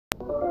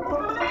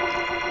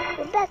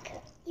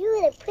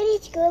the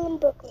prettiest girl in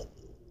Brooklyn.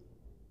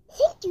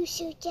 Thank you,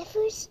 Sir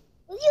Jeffers.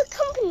 Will you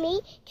accompany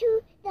me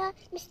to the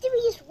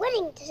mysterious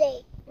wedding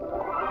today?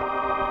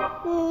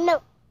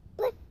 No.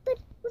 But,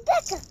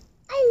 Rebecca,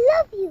 I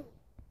love you.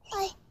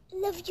 I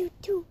love you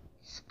too.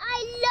 I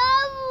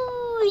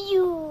love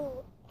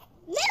you.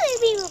 Marry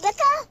me,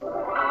 Rebecca.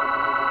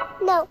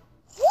 No.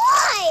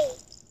 Why?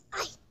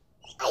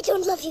 I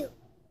don't love you.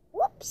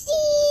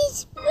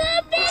 Whoopsies.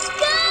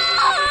 Rebecca!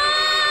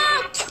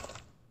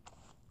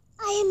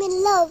 I am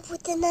in love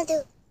with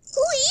another.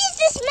 Who is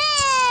this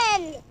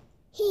man?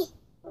 He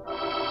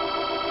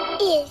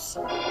is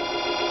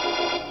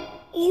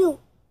you.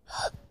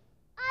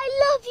 I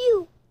love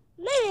you.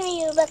 Marry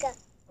me, Rebecca.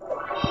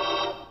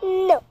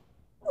 No.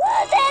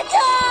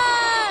 Rebecca!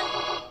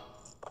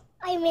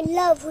 I'm in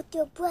love with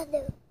your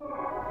brother.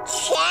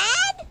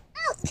 Chad?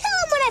 I'll kill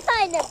him when I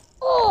find him.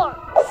 Or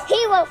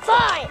he will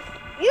find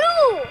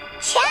you.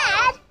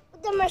 Chad,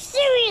 the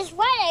mysterious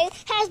wedding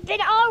has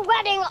been our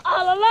wedding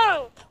all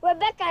along.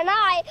 Rebecca and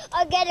I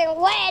are getting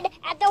wed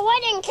at the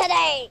wedding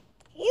today.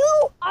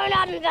 You are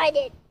not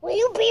invited. Will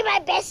you be my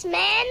best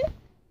man?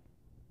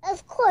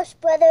 Of course,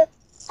 brother.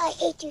 I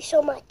hate you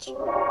so much.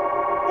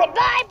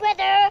 Goodbye,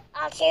 brother.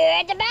 I'll see you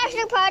at the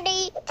bachelor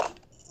party.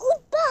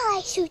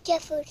 Goodbye, Sue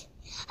Jeffers.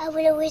 I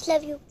will always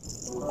love you.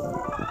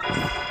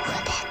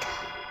 Rebecca.